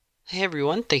Hey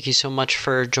everyone, thank you so much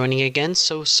for joining again.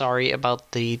 So sorry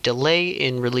about the delay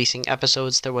in releasing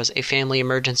episodes. There was a family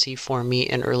emergency for me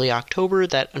in early October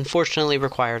that unfortunately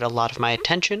required a lot of my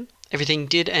attention. Everything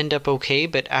did end up okay,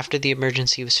 but after the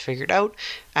emergency was figured out,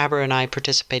 Abra and I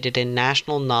participated in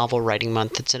National Novel Writing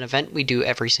Month. It's an event we do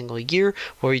every single year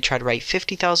where we try to write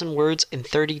 50,000 words in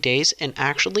 30 days, and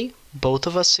actually, both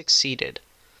of us succeeded.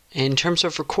 In terms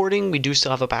of recording, we do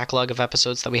still have a backlog of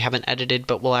episodes that we haven't edited,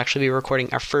 but we'll actually be recording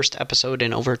our first episode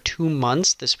in over 2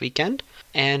 months this weekend.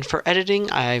 And for editing,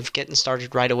 I've gotten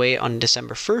started right away on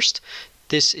December 1st.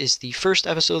 This is the first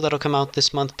episode that'll come out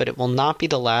this month, but it will not be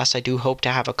the last. I do hope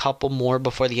to have a couple more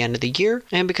before the end of the year,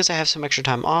 and because I have some extra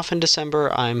time off in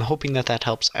December, I'm hoping that that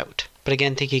helps out. But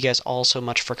again, thank you guys all so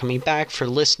much for coming back, for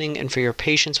listening, and for your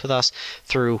patience with us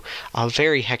through a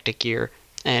very hectic year.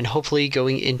 And hopefully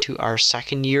going into our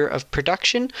second year of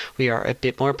production, we are a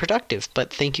bit more productive.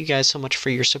 But thank you guys so much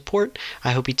for your support.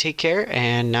 I hope you take care.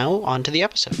 And now on to the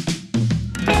episode.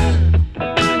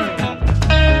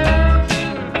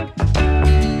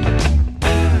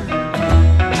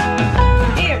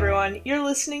 You're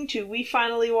listening to We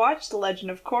Finally Watched The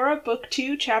Legend of Korra, Book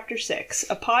 2, Chapter 6,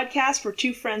 a podcast where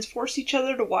two friends force each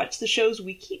other to watch the shows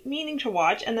we keep meaning to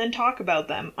watch and then talk about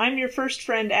them. I'm your first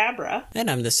friend, Abra. And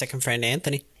I'm the second friend,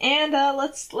 Anthony. And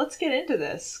let's get into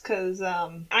this, because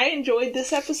I enjoyed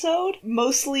this episode.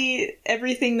 Mostly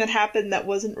everything that happened that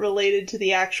wasn't related to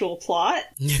the actual plot.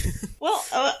 Well,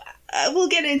 we'll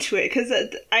get into it, because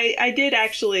I did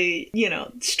actually,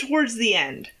 towards the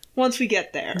end, once we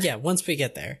get there. Yeah, once we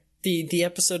get there. The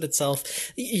episode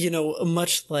itself,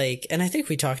 much like, and I think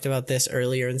we talked about this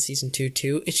earlier in season 2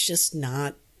 too, it's just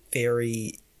not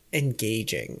very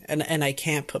engaging, and I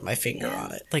can't put my finger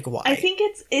on it. Like, why? I think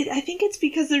it's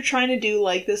because they're trying to do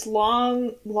like this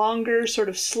longer sort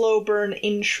of slow burn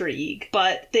intrigue,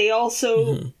 but they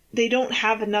also they don't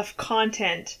have enough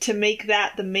content to make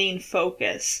that the main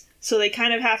focus. So they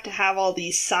kind of have to have all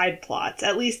these side plots.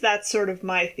 At least that's sort of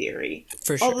my theory.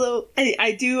 For sure. Although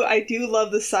I do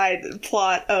love the side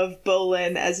plot of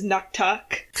Bolin as Nuktuk.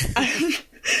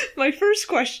 My first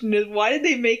question is, why did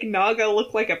they make Naga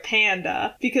look like a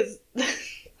panda? Because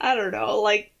I don't know,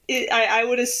 like I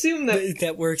would assume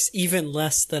that works even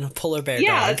less than a polar bear dog.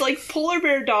 Yeah, it's like polar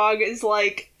bear dog is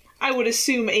like, I would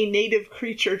assume, a native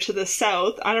creature to the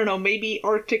south. I don't know, maybe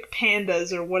Arctic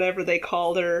pandas or whatever they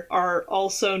called her are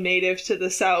also native to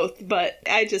the south, but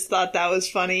I just thought that was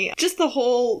funny. Just the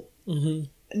whole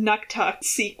Nuktuk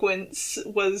sequence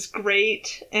was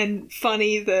great and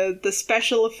funny. The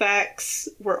special effects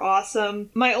were awesome.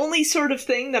 My only sort of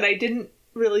thing that I didn't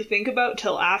really think about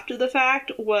till after the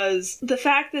fact was the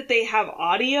fact that they have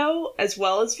audio as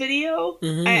well as video.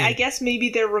 I guess maybe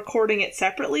they're recording it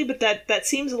separately, but that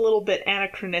seems a little bit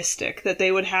anachronistic that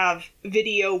they would have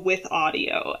video with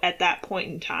audio at that point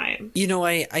in time.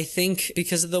 I think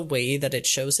because of the way that it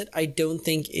shows it, I don't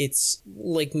think it's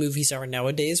like movies are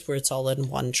nowadays where it's all in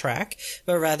one track,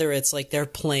 but rather it's like they're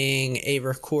playing a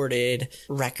recorded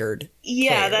record.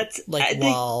 Yeah, player, that's like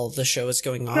while the show is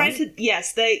going on. Granted,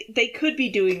 yes, they could be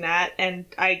doing that, and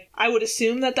I would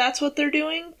assume that that's what they're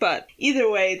doing. But either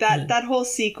way, that whole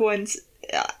sequence,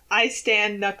 I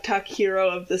stand Nuktuk, hero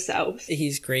of the South.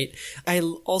 He's great. I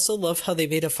also love how they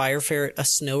made a fire ferret a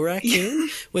snow raccoon,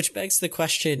 which begs the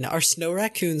question: are snow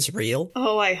raccoons real?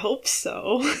 Oh, I hope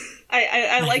so.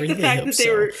 I like really the fact that they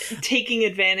were taking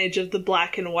advantage of the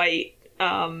black and white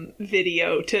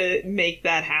video to make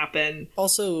that happen.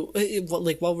 Also,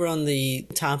 like, while we're on the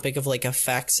topic of like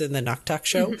effects in the Nuktuk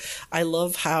show, I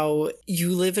love how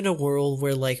you live in a world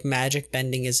where like magic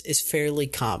bending is fairly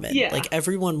common. Yeah. Like,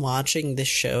 everyone watching this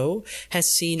show has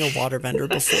seen a waterbender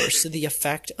before, so the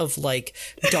effect of like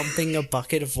dumping a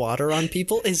bucket of water on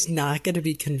people is not going to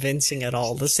be convincing at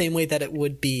all, the same way that it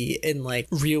would be in like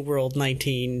real world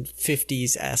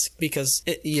 1950s-esque, because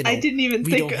I didn't even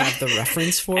we don't have the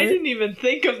reference for it. I didn't even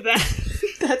think of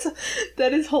that.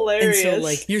 That is hilarious. And so,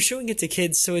 like, you're showing it to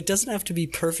kids, so it doesn't have to be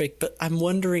perfect, but I'm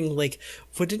wondering, like,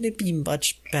 wouldn't it be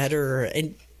much better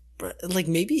and, like,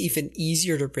 maybe even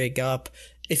easier to rig up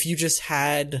if you just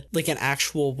had, like, an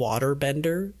actual water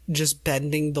bender just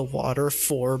bending the water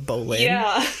for Bolin?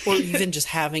 Yeah. Or even just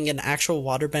having an actual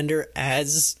water bender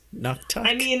as Nuktuk.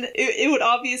 I mean, it would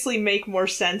obviously make more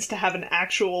sense to have an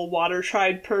actual Water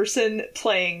Tribe person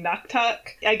playing Nuktuk.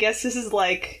 I guess this is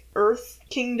like Earth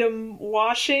Kingdom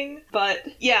washing, but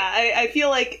yeah, I feel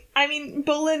like, I mean,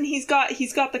 Bolin, he's got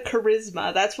the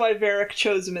charisma. That's why Varric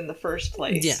chose him in the first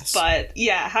place. Yes. But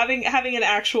yeah, having an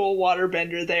actual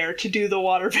waterbender there to do the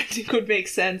waterbending would make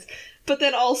sense. But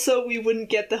then also we wouldn't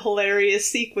get the hilarious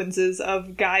sequences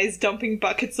of guys dumping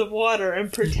buckets of water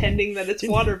and pretending that it's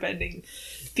waterbending.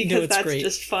 because it's that's great.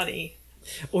 just funny.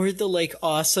 Or the, like,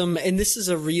 awesome, and this is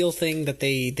a real thing that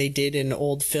they did in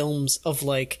old films, of,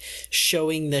 like,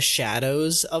 showing the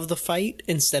shadows of the fight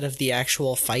instead of the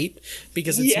actual fight,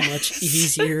 because it's Yes. much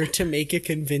easier to make a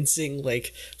convincing,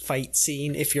 like, fight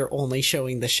scene if you're only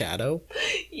showing the shadow.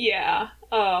 Yeah.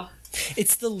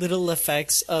 It's the little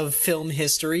effects of film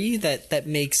history that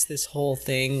makes this whole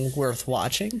thing worth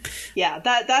watching. Yeah,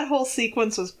 that whole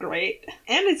sequence was great.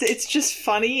 And it's just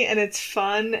funny and it's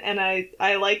fun, and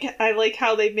I like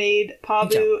how they made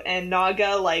Pabu and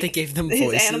Naga, like, They gave them his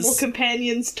voices. animal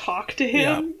companions, talk to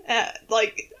him.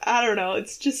 Like, I don't know,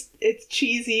 it's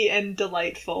cheesy and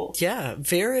delightful. Yeah,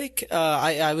 Varric,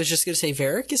 I was just gonna say,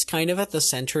 Varric is kind of at the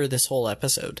center of this whole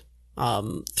episode.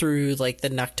 Through, like, the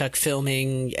Nuktuk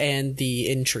filming and the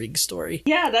intrigue story.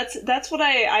 Yeah, that's what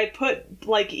I put,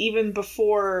 like, even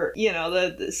before, you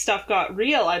know, the stuff got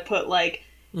real. I put, like,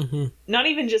 not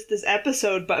even just this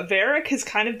episode, but Varric has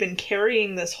kind of been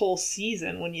carrying this whole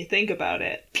season when you think about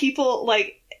it. People,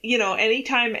 like, you know,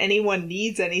 anytime anyone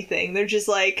needs anything, they're just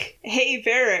like, hey,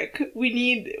 Varric, we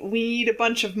need a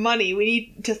bunch of money. We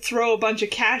need to throw a bunch of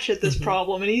cash at this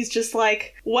problem. And he's just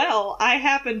like, well, I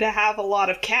happen to have a lot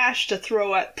of cash to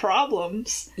throw at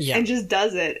problems. Yeah. And just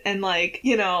does it. And, like,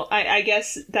 you know, I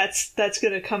guess that's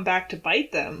going to come back to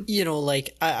bite them. You know,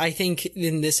 like, I think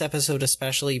in this episode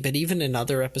especially, but even in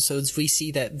other episodes, we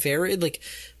see that Varric, like,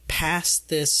 past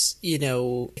this, you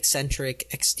know, eccentric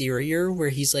exterior where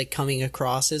he's, like, coming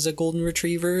across as a golden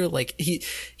retriever, like,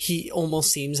 he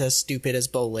almost seems as stupid as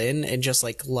Bolin and just,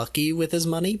 like, lucky with his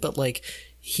money, but, like,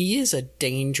 he is a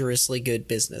dangerously good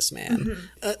businessman.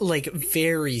 Like,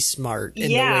 very smart in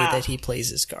the way that he plays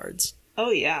his cards.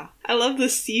 Oh, yeah. I love the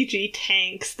CG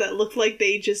tanks that look like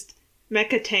they just...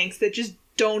 mecha tanks that just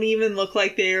don't even look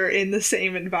like they're in the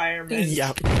same environment.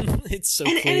 Yeah. It's so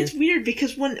and clear. it's weird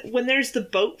because when there's the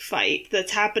boat fight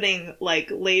that's happening,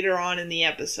 like, later on in the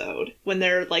episode, when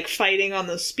they're, like, fighting on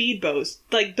those speedboats,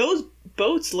 like, those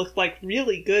boats look like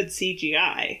really good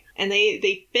CGI. And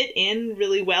they fit in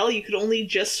really well. You could only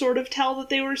just sort of tell that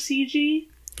they were CG.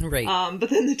 Right. But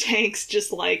then the tanks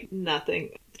just, like,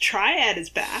 nothing. Triad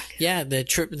is back. Yeah, the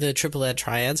triple-ed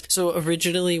triads. So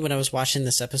originally when I was watching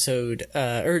this episode,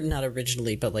 or not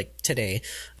originally, but, like, today,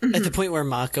 at the point where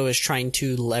Mako is trying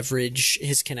to leverage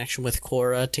his connection with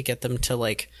Korra to get them to,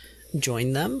 like,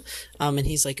 join them, and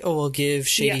he's like, oh, I'll give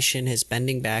Shady Shin his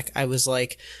bending back. I was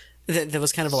like, that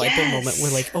was kind of a light bulb moment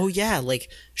where, like, oh yeah, like,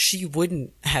 she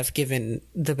wouldn't have given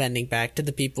the bending back to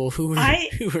the people who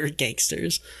were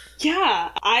gangsters. Yeah,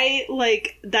 I,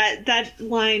 like, that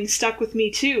line stuck with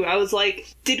me too. I was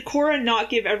like, did Korra not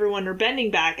give everyone her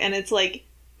bending back? And it's like,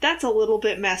 that's a little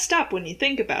bit messed up when you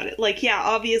think about it. Like, yeah,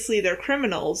 obviously they're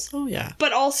criminals. Oh yeah.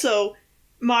 But also,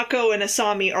 Mako and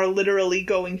Asami are literally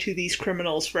going to these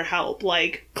criminals for help.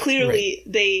 Like, clearly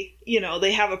they, you know,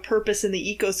 they have a purpose in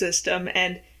the ecosystem,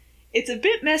 and it's a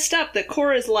bit messed up that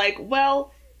Korra's like,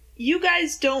 well, you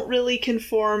guys don't really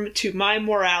conform to my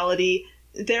morality,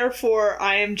 therefore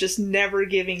I am just never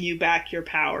giving you back your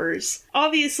powers.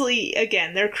 Obviously,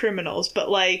 again, they're criminals, but,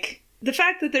 like, the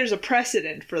fact that there's a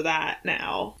precedent for that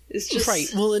now is just...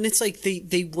 Right, well, and it's like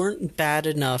they weren't bad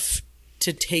enough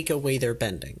to take away their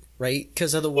bending, right?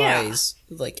 Because otherwise,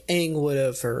 like, Aang would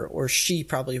have, or she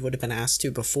probably would have been asked to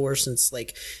before, since,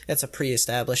 like, that's a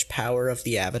pre-established power of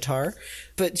the Avatar.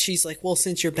 But she's like, well,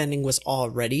 since your bending was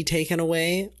already taken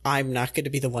away, I'm not going to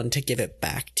be the one to give it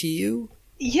back to you.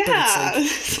 Yeah. But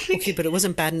it's like, okay, but it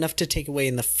wasn't bad enough to take away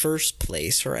in the first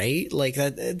place, right? Like,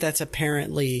 that's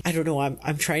apparently, I don't know,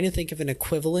 I'm trying to think of an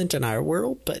equivalent in our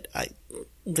world, but I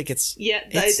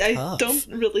don't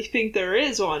really think there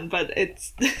is one, but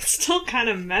it's still kind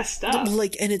of messed up.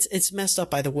 Like, and it's messed up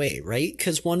by the way, right?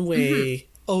 Because one way,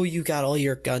 oh, you got all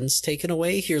your guns taken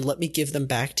away? Here, let me give them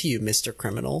back to you, Mr.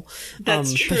 Criminal.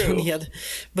 That's true.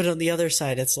 But on the other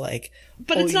side, it's like,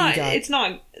 but it's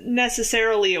not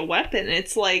necessarily a weapon.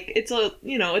 It's like, it's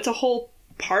a whole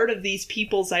part of these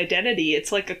people's identity.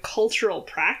 It's like a cultural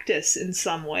practice in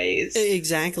some ways.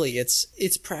 Exactly.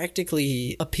 It's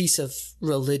practically a piece of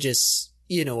religious,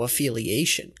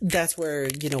 affiliation. That's where,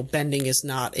 bending is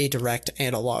not a direct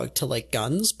analog to, like,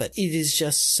 guns, but it is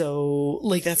just so,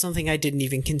 like, that's something I didn't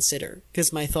even consider.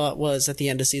 Because my thought was at the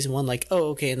end of season 1, like, oh,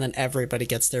 okay, and then everybody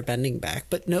gets their bending back.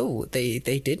 But no, they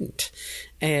didn't.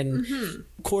 And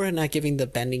Korra not giving the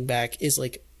bending back is,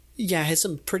 like, yeah, has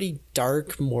some pretty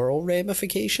dark moral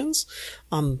ramifications,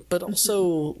 but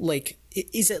also, like, it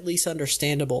is at least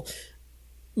understandable.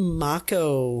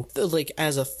 Mako, like,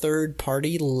 as a third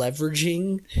party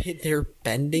leveraging their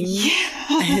bending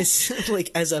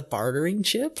as a bartering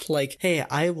chip. Like, hey,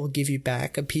 I will give you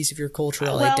back a piece of your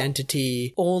cultural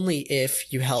identity only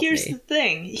if you help me. Here's the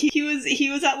thing. He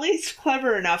was at least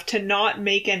clever enough to not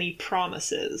make any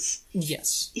promises.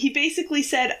 Yes. He basically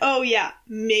said, oh yeah,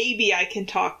 maybe I can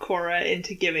talk Korra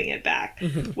into giving it back.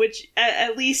 Mm-hmm. Which,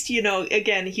 at least,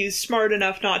 again, he was smart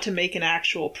enough not to make an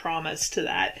actual promise to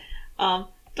that.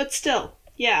 But still,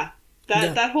 yeah.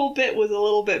 That whole bit was a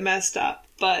little bit messed up.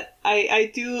 But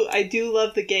I do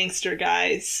love the gangster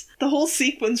guys. The whole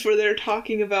sequence where they're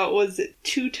talking about, was it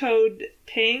Two-Toed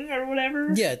Ping or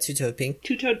whatever? Yeah, Two-Toed Ping.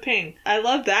 Two-Toed Ping. I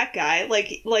love that guy.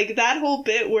 Like that whole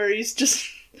bit where he's just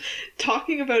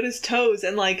talking about his toes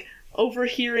and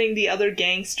overhearing the other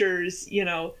gangsters,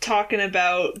 talking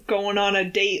about going on a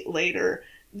date later.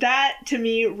 That, to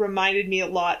me, reminded me a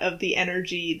lot of the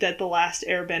energy that The Last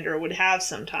Airbender would have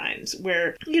sometimes,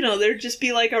 where, there'd just be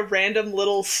a random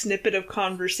little snippet of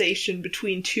conversation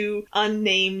between two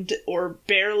unnamed or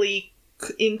barely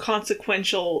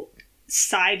inconsequential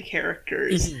side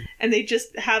characters, and they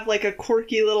just have a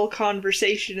quirky little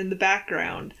conversation in the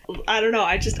background. I don't know,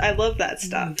 I love that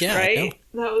stuff, right?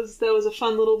 That was a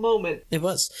fun little moment. It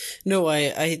was. No,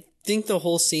 I think the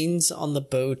whole scenes on the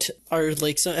boat are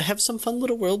have some fun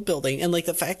little world building, and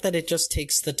the fact that it just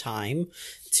takes the time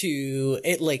to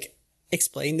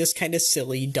explain this kind of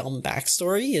silly, dumb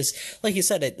backstory is, like you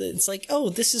said, it's oh,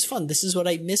 this is fun. This is what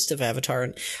I missed of Avatar.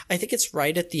 And I think it's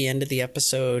right at the end of the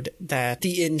episode that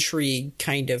the intrigue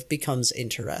kind of becomes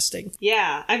interesting.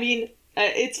 Yeah, I mean,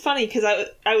 it's funny because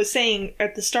I was saying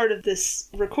at the start of this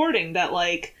recording that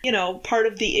part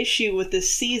of the issue with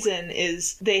this season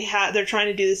is they're trying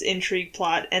to do this intrigue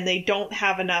plot and they don't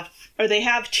have enough, or they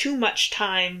have too much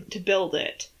time to build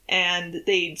it. And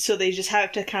they just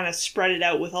have to kind of spread it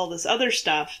out with all this other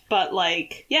stuff. But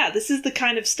this is the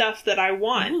kind of stuff that I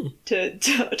want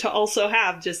to also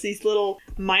have, just these little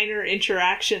minor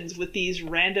interactions with these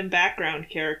random background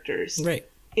characters. Right.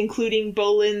 Including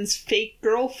Bolin's fake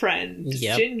girlfriend,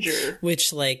 Ginger.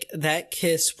 Which, that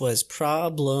kiss was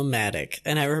problematic.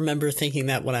 And I remember thinking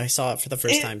that when I saw it for the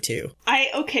first time, too.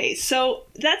 Okay, so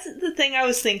that's the thing I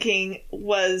was thinking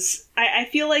was, I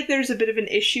feel like there's a bit of an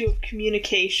issue of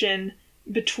communication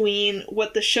between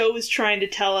what the show is trying to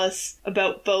tell us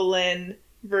about Bolin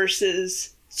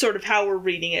versus sort of how we're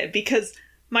reading it. Because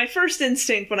my first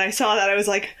instinct when I saw that, I was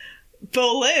like,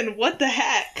 Bolin, what the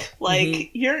heck?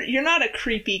 You're not a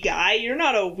creepy guy. You're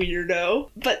not a weirdo.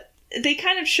 But they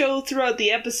kind of show throughout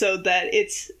the episode that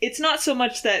it's not so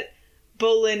much that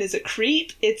Bolin is a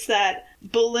creep. It's that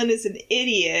Bolin is an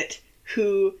idiot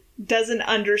who doesn't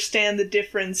understand the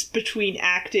difference between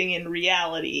acting and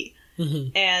reality.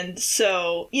 Mm-hmm. And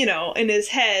so, in his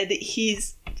head,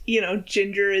 he's,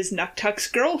 Ginger is Nuktuk's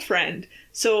girlfriend.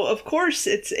 So, of course,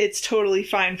 it's totally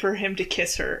fine for him to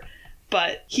kiss her.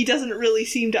 But he doesn't really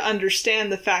seem to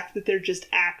understand the fact that they're just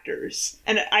actors.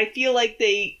 And I feel like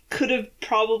they could have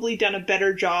probably done a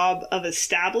better job of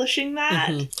establishing that.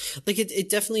 Mm-hmm. It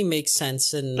definitely makes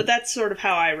sense. But that's sort of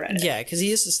how I read it. Yeah, because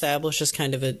he is established as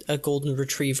kind of a golden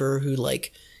retriever who,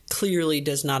 clearly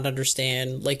does not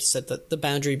understand, like you said, the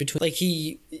boundary between,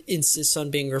 he insists on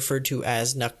being referred to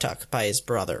as Nuktuk by his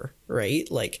brother, right?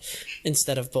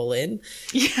 Instead of Bolin.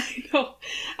 Yeah, I know.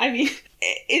 I mean,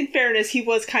 in fairness, he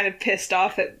was kind of pissed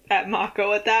off at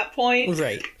Mako at that point.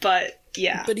 Right. But,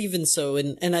 yeah. But even so,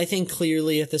 and I think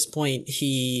clearly at this point,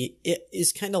 he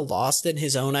is kind of lost in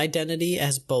his own identity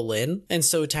as Bolin. And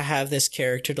so to have this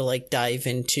character to dive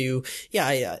into,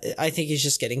 I think he's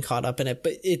just getting caught up in it.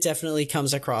 But it definitely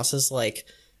comes across as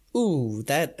ooh,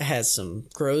 that has some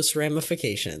gross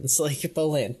ramifications.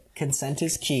 Bolin, consent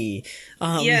is key.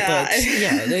 Yeah. But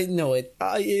yeah, no,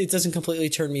 it doesn't completely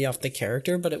turn me off the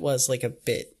character, but it was a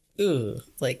bit, ooh,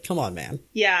 come on, man.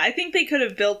 Yeah, I think they could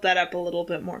have built that up a little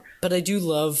bit more. But I do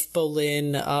love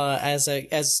Bolin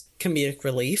as comedic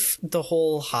relief. The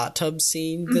whole hot tub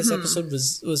scene this episode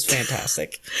was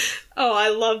fantastic. Oh, I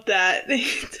love that.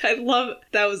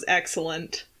 That was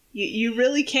excellent. You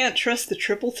really can't trust the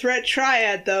triple threat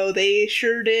triad, though. They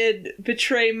sure did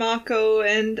betray Mako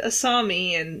and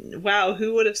Asami, and wow,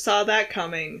 who would have saw that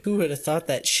coming? Who would have thought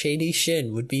that Shady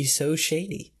Shin would be so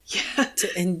shady? Yeah.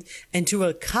 And to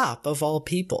a cop of all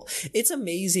people. It's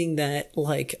amazing that,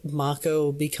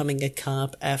 Mako becoming a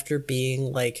cop after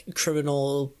being,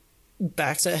 criminal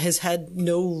backside has had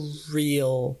no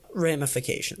real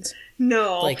ramifications.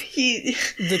 No,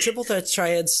 the triple threat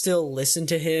triad still listen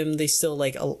to him. They still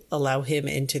allow him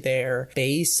into their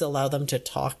base, allow them to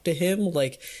talk to him.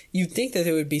 You'd think that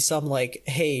there would be some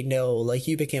hey, no,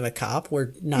 you became a cop,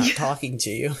 we're not talking to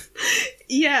you.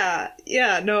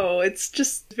 Yeah, no, it's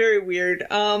just very weird.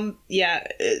 Yeah,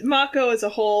 Mako as a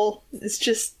whole, it's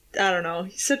just, I don't know,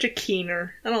 he's such a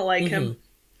keener. I don't like him.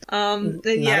 And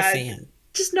Not yeah, a fan.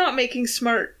 just not making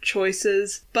smart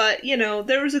choices. But, you know,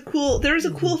 there was a cool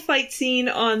fight scene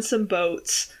on some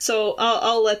boats, so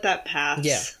I'll let that pass.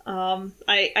 Yeah.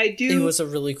 I do. It was a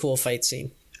really cool fight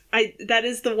scene. That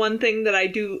is the one thing that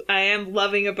I am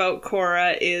loving about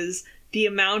Korra is the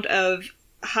amount of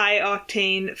high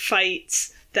octane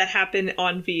fights that happen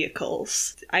on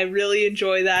vehicles. I really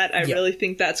enjoy that. I really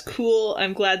think that's cool.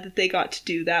 I'm glad that they got to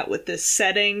do that with this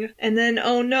setting. And then,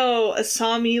 oh no,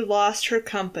 Asami lost her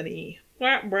company.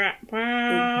 Wah, wah,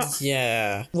 wah.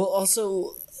 Yeah. Well,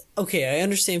 also, okay, I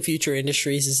understand Future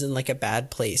Industries is in, like, a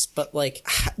bad place, but, like,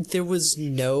 there was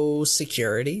no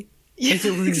security. Yeah, Like,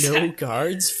 there were exactly. no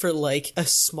guards for, like, a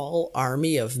small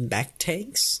army of mech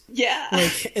tanks. Yeah.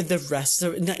 Like, the rest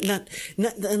of not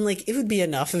and, like, it would be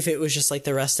enough if it was just, like,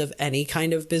 the rest of any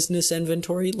kind of business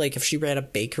inventory. Like, if she ran a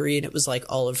bakery and it was, like,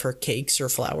 all of her cakes or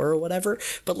flour or whatever.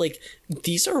 But, like,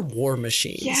 these are war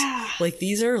machines. Yeah. Like,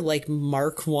 these are, like,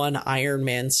 Mark I Iron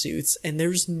Man suits, and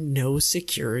there's no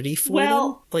security for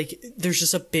them. Like, there's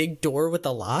just a big door with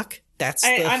a lock.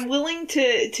 I'm willing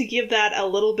to give that a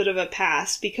little bit of a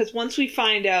pass, because once we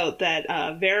find out that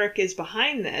Varric is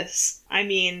behind this, I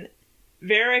mean,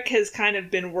 Varric has kind of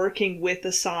been working with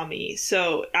Asami,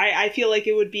 so I feel like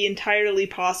it would be entirely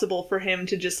possible for him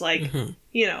to just, like,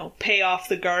 you know, pay off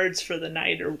the guards for the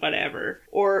night or whatever,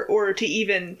 or to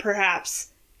even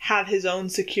perhaps have his own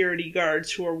security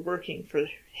guards who are working for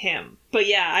him. But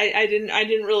yeah, I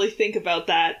didn't really think about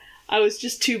that. I was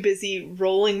just too busy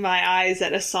rolling my eyes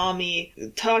at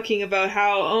Asami talking about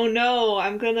how, oh no,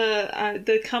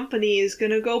 the company is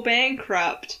gonna go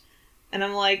bankrupt. And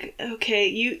I'm like, okay,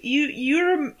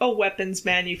 you're a weapons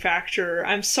manufacturer.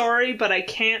 I'm sorry, but I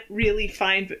can't really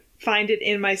find it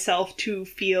in myself to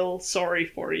feel sorry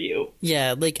for you.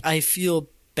 Yeah, like, I feel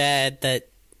bad that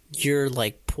you're,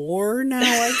 like, poor now,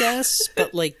 I guess,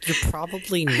 but, like, you're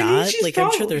probably not.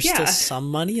 I'm sure there's still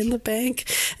some money in the bank.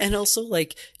 And also,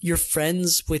 like, you're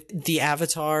friends with the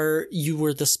Avatar. You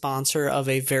were the sponsor of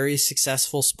a very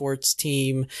successful sports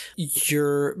team.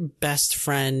 Your best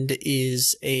friend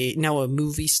is now a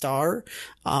movie star.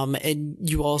 And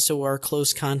you also are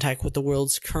close contact with the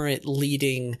world's current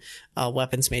leading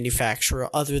weapons manufacturer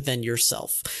other than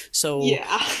yourself. So yeah.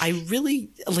 I really,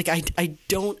 like, I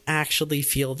don't actually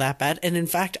feel that bad. And in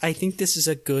fact, I think this is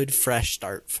a good fresh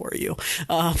start for you.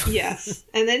 Yes.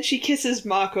 And then she kisses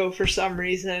Mako for some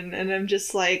reason, and I'm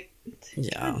just like,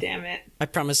 yeah. God damn it. I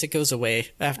promise it goes away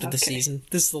after the season.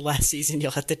 This is the last season.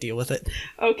 You'll have to deal with it.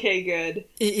 Okay, good.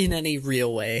 In any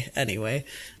real way, anyway.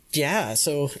 Yeah,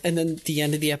 so, and then at the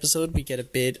end of the episode, we get a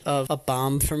bit of a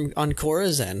bomb on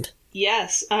Korra's end.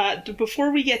 Yes.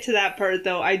 Before we get to that part,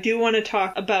 though, I do want to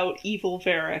talk about Evil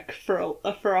Varric for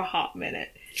a hot minute.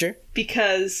 Sure.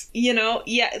 Because, you know,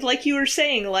 yeah, like you were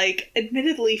saying, like,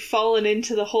 admittedly fallen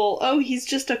into the whole, oh, he's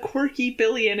just a quirky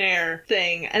billionaire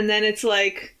thing. And then it's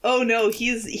like, oh no,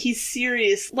 he's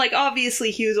serious. Like,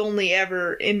 obviously he was only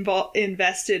ever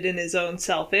invested in his own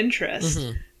self-interest.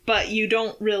 Mm-hmm. But you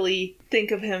don't really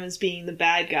think of him as being the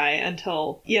bad guy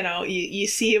until, you know, you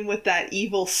see him with that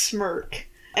evil smirk.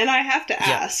 And I have to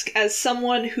ask, as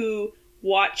someone who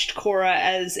watched Korra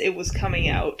as it was coming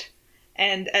out,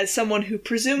 and as someone who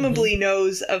presumably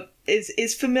knows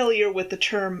is familiar with the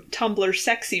term Tumblr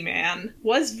sexy man,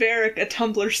 was Varric a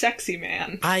Tumblr sexy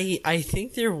man? I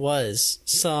think there was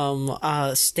some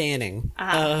standing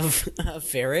of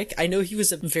Varric. I know he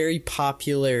was a very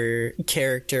popular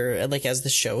character, like, as the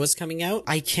show was coming out.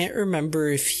 I can't remember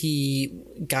if he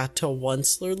got to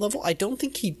Onceler level. I don't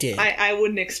think he did. I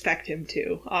wouldn't expect him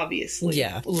to, obviously.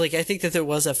 Yeah. Like, I think that there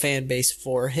was a fan base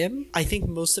for him. I think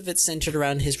most of it centered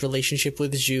around his relationship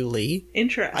with Zhu Li.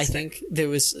 Interesting. I think there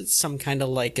was some kind of,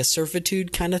 like, a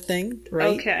servitude kind of thing,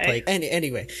 right? Okay. Like,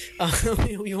 anyway,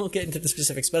 we won't get into the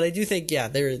specifics, but I do think, yeah,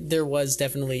 there was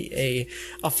definitely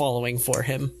a following for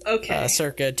him. Okay.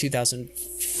 Circa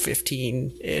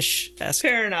 2015-ish.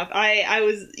 Fair enough. I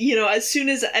was, you know, as soon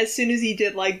as he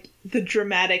did, like, the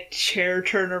dramatic chair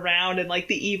turn around and, like,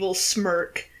 the evil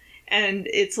smirk, and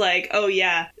it's like, oh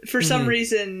yeah, for some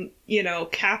reason, you know,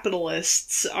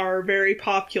 capitalists are very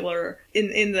popular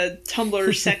in the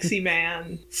Tumblr sexy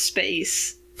man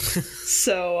space.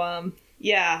 So,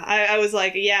 yeah, I was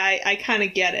like, yeah, I kind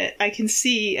of get it. I can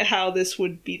see how this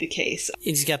would be the case.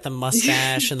 He's got the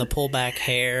mustache and the pullback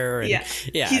hair. And,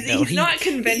 yeah. He's not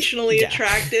conventionally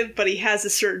attractive, but he has a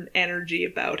certain energy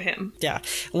about him. Yeah.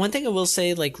 One thing I will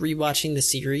say, like, rewatching the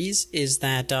series is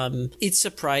that it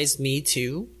surprised me,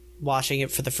 too, watching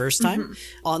it for the first time.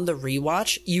 On the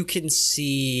rewatch, you can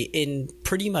see in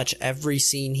pretty much every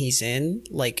scene he's in,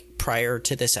 like prior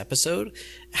to this episode,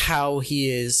 how he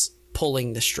is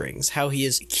pulling the strings, how he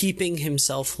is keeping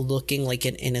himself looking like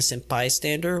an innocent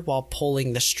bystander while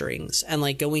pulling the strings. And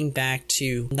like going back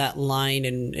to that line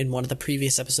in one of the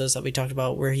previous episodes that we talked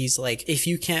about where he's like, if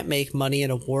you can't make money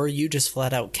in a war, you just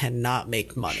flat out cannot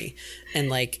make money. And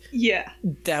like, yeah,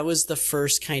 that was the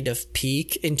first kind of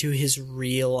peek into his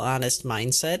real honest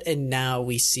mindset. And now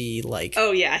we see like,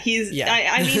 oh yeah, he's, yeah.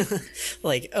 I mean,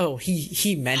 like, oh,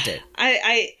 he meant it.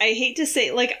 I hate to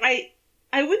say, like,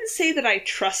 I wouldn't say that I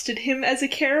trusted him as a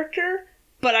character,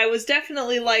 but I was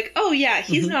definitely like, oh yeah,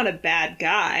 he's not a bad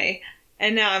guy.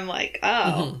 And now I'm like,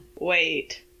 oh,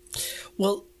 wait.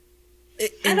 Well,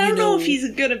 and I don't know if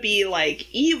he's gonna be like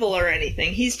evil or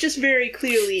anything. He's just very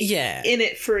clearly in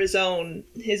it for his own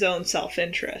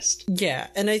self-interest. Yeah,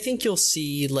 and I think you'll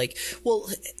see like, well,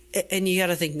 and you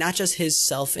gotta think not just his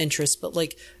self-interest, but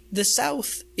like the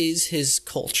South is his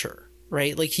culture.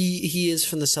 Right? Like he is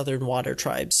from the Southern Water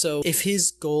Tribe. So if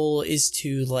his goal is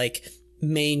to like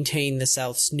maintain the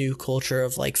South's new culture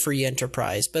of like free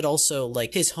enterprise, but also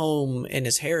like his home and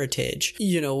his heritage,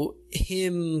 you know,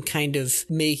 him kind of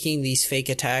making these fake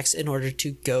attacks in order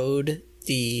to goad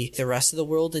the rest of the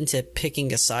world into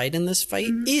picking a side in this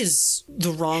fight is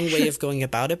the wrong way of going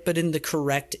about it, but in the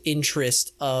correct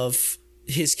interest of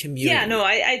his community. Yeah, no,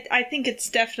 I think it's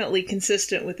definitely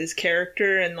consistent with his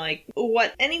character and like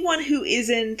what anyone who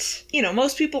isn't, you know,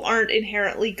 most people aren't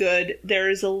inherently good. There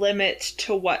is a limit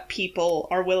to what people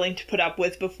are willing to put up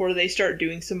with before they start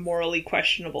doing some morally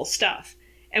questionable stuff.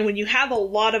 And when you have a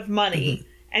lot of money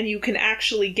and you can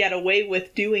actually get away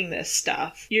with doing this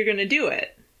stuff, you're going to do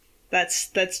it.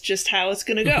 That's just how it's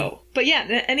going to go. But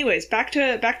yeah, anyways, back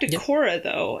to Cora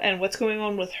though, and what's going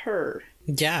on with her.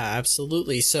 Yeah,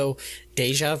 absolutely. So,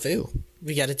 deja vu.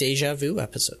 We got a deja vu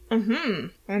episode.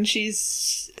 And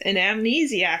she's an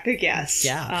amnesiac, I guess.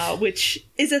 Yeah. Which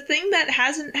is a thing that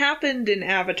hasn't happened in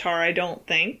Avatar, I don't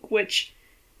think, which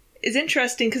is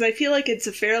interesting because I feel like it's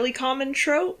a fairly common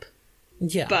trope.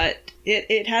 Yeah. But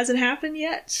it hasn't happened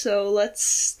yet, so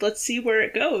let's see where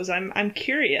it goes. I'm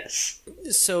curious.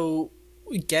 So,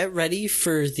 get ready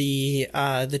for the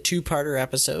two-parter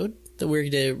episode.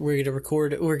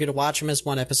 We're gonna watch them as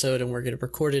one episode and we're gonna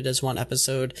record it as one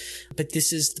episode. But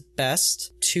this is the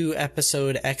best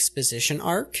 2-episode exposition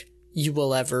arc you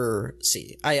will ever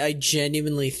see. I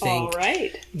genuinely think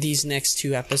these next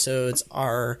 2 episodes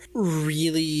are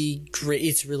really great.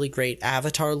 It's really great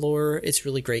Avatar lore. It's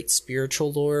really great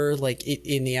spiritual lore. Like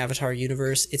in the Avatar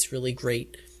universe, it's really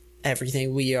great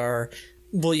everything.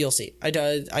 Well, you'll see. I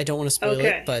don't want to spoil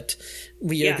it, but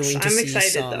we are going to see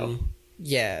excited, some. Though.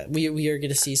 Yeah, we are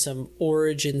going to see some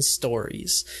origin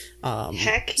stories.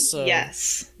 Heck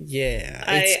yes. Yeah.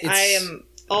 I am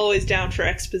always down for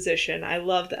exposition. I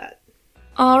love that.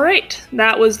 Alright,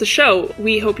 that was the show.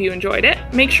 We hope you enjoyed it.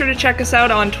 Make sure to check us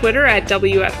out on Twitter at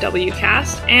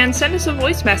WFWcast and send us a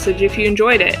voice message if you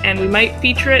enjoyed it, and we might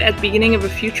feature it at the beginning of a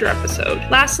future episode.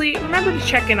 Lastly, remember to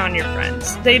check in on your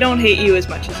friends. They don't hate you as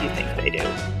much as you think they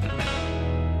do.